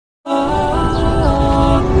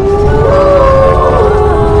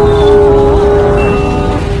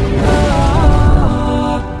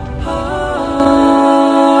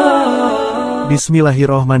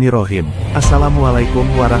Bismillahirrohmanirrohim. Assalamualaikum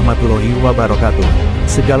warahmatullahi wabarakatuh.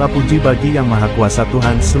 Segala puji bagi Yang Maha Kuasa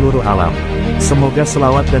Tuhan seluruh alam. Semoga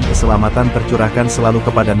selawat dan keselamatan tercurahkan selalu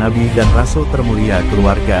kepada Nabi dan Rasul termulia,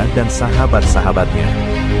 keluarga dan sahabat-sahabatnya.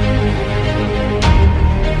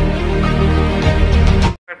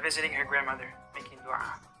 Visiting her grandmother, making dua.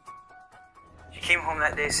 She came home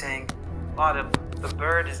that day saying, "Allah, the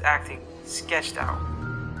bird is acting sketched out,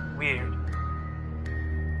 weird."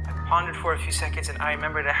 Pondered for a few seconds and I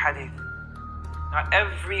remembered a hadith. Not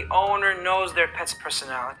every owner knows their pet's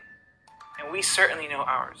personality, and we certainly know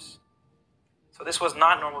ours. So this was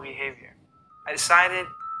not normal behavior. I decided,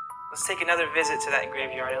 let's take another visit to that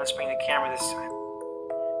graveyard and let's bring the camera this time.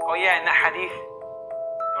 Oh yeah, and that hadith.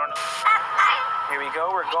 You wanna know? Here we go,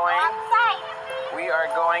 we are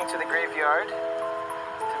going to the graveyard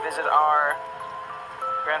to visit our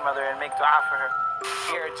grandmother and make dua for her.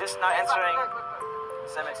 Here, just not entering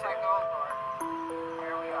cemetery.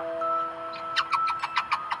 Here we are.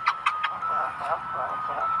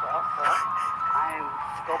 I'm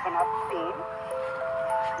scoping up the scene.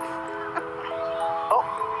 Oh,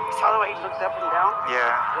 you saw the way he looked up and down?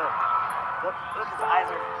 Yeah. Look, his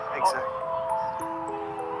eyes are... Exactly.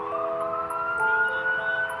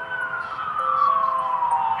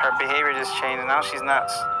 Her behavior just changed. Now she's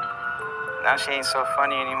nuts. Now she ain't so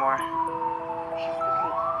funny anymore. She's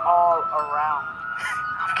looking all around.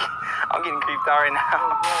 I'm getting creeped out right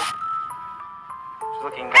now. She's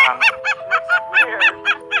looking down. Weird.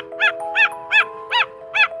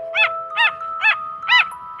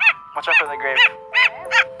 Watch out for the grave.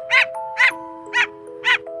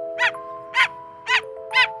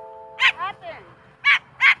 What happened?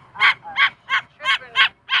 Tripping.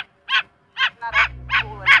 She's not acting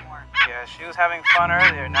cool anymore. Yeah, she was having fun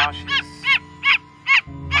earlier. Now she's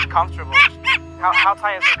uncomfortable. How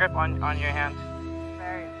tight is the grip on your hand?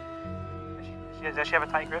 Very. Does she have a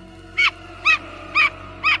tight grip?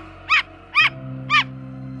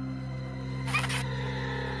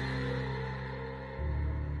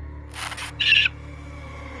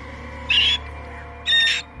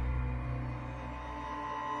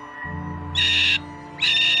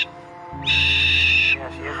 Yeah,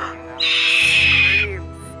 she is looking down.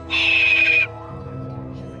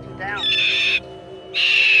 She's looking down.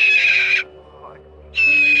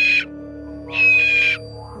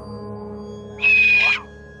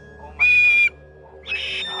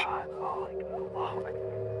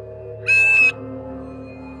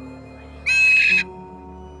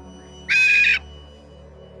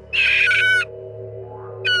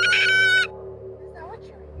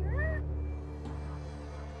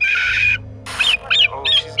 Oh,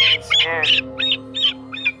 she's getting scared.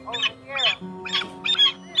 Over here. She's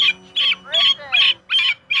dripping.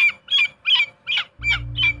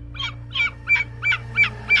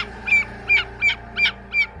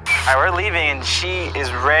 Alright, we're leaving and she is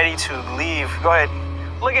ready to leave. Go ahead.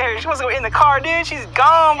 Look at her. She wants to go in the car, dude. She's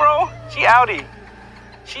gone, bro. She outie.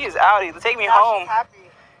 She is outie. Take me Now home. she's happy.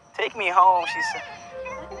 Take me home, she said.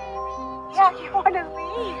 Yeah, you want to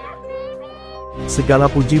leave. Segala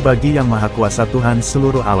puji bagi Yang Maha Kuasa Tuhan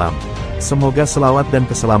seluruh alam. Semoga selawat dan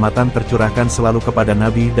keselamatan tercurahkan selalu kepada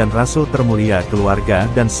Nabi dan Rasul termulia, keluarga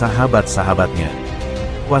dan sahabat-sahabatnya.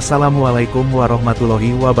 Wassalamualaikum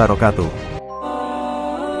warahmatullahi wabarakatuh.